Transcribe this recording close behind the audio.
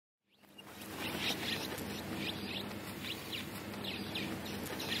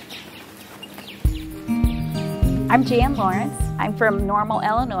I'm Jan Lawrence. I'm from Normal,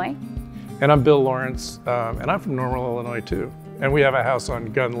 Illinois. And I'm Bill Lawrence, and I'm from Normal, Illinois too. And we have a house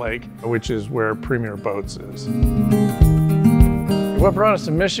on Gun Lake, which is where Premier Boats is. What brought us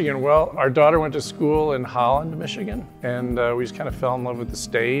to Michigan? Well, our daughter went to school in Holland, Michigan, and we just kind of fell in love with the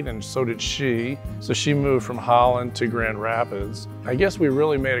state, and so did she. So she moved from Holland to Grand Rapids. I guess we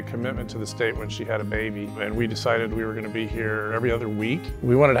really made a commitment to the state when she had a baby, and we decided we were going to be here every other week.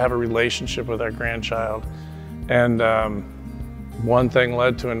 We wanted to have a relationship with our grandchild, and one thing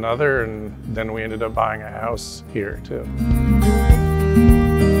led to another, and then we ended up buying a house here too.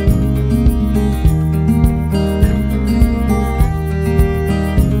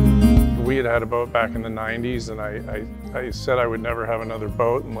 We had a boat back in the 90s, and I said I would never have another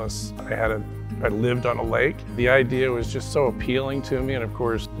boat unless I lived on a lake. The idea was just so appealing to me, and of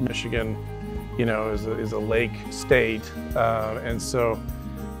course Michigan, you know, is a lake state, and so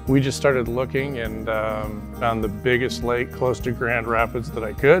we just started looking and found the biggest lake close to Grand Rapids that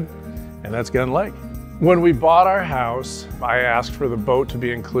I could, and that's Gun Lake. When we bought our house, I asked for the boat to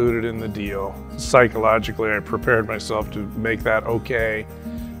be included in the deal. Psychologically, I prepared myself to make that okay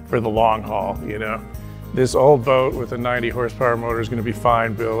for the long haul, you know. This old boat with a 90 horsepower motor is going to be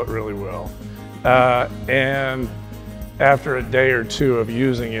fine, Bill, it really will. And after a day or two of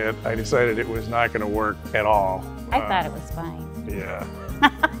using it, I decided it was not going to work at all. I thought it was fine. Yeah.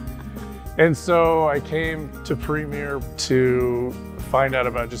 And so I came to Premier to find out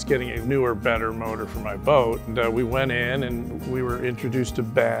about just getting a newer, better motor for my boat. And we went in and we were introduced to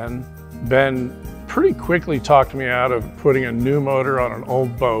Ben. Ben pretty quickly talked me out of putting a new motor on an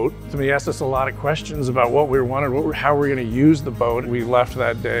old boat. So he asked us a lot of questions about what we wanted, how we were going to use the boat. We left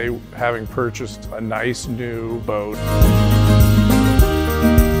that day having purchased a nice new boat.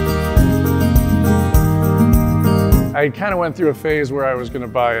 I kind of went through a phase where I was going to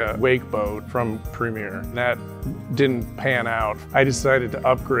buy a wake boat from Premier. That didn't pan out. I decided to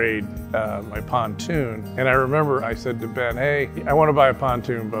upgrade my pontoon. And I remember I said to Ben, hey, I want to buy a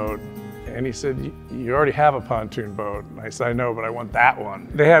pontoon boat. And he said, you already have a pontoon boat. And I said, I know, but I want that one.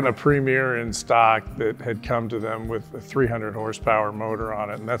 They had a Premier in stock that had come to them with a 300 horsepower motor on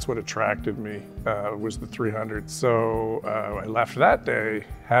it, and that's what attracted me, was the 300. So I left that day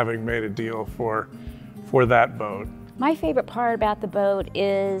having made a deal for that boat. My favorite part about the boat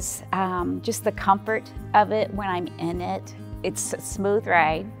is just the comfort of it when I'm in it. It's a smooth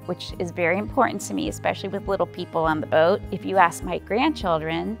ride, which is very important to me, especially with little people on the boat. If you ask my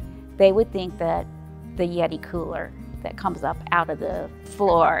grandchildren, they would think that the Yeti cooler that comes up out of the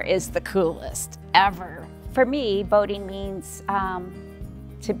floor is the coolest ever. For me, boating means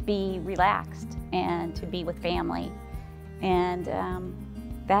to be relaxed and to be with family. And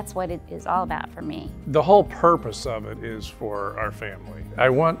that's what it is all about for me. The whole purpose of it is for our family. I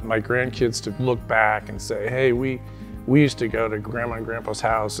want my grandkids to look back and say, hey, we used to go to Grandma and Grandpa's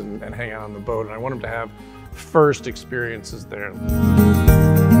house and hang out on the boat, and I want them to have first experiences there.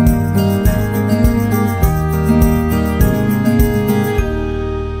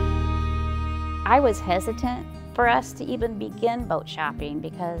 I was hesitant for us to even begin boat shopping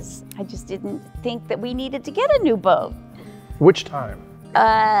because I just didn't think that we needed to get a new boat. Which time?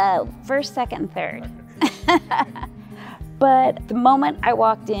 First, second, and third. But the moment I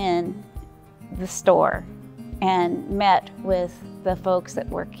walked in the store and met with the folks that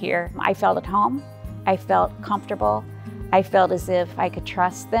work here, I felt at home, I felt comfortable, I felt as if I could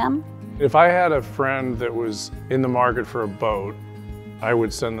trust them. If I had a friend that was in the market for a boat, I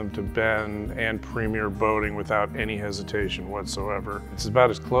would send them to Ben and Premier Boating without any hesitation whatsoever. It's about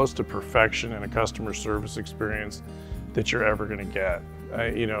as close to perfection in a customer service experience that you're ever going to get.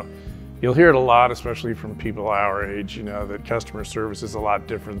 You know, you'll hear it a lot, especially from people our age, you know, that customer service is a lot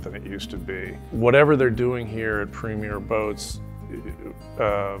different than it used to be. Whatever they're doing here at Premier Boats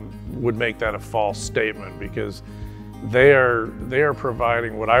would make that a false statement, because they are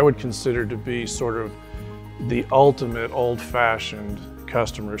providing what I would consider to be sort of the ultimate old-fashioned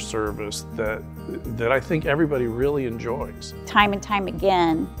customer service that I think everybody really enjoys. Time and time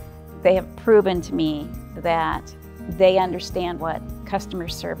again, they have proven to me that they understand what customer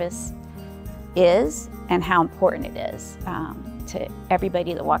service is and how important it is to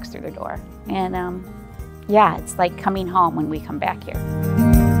everybody that walks through their door. And yeah, it's like coming home when we come back here.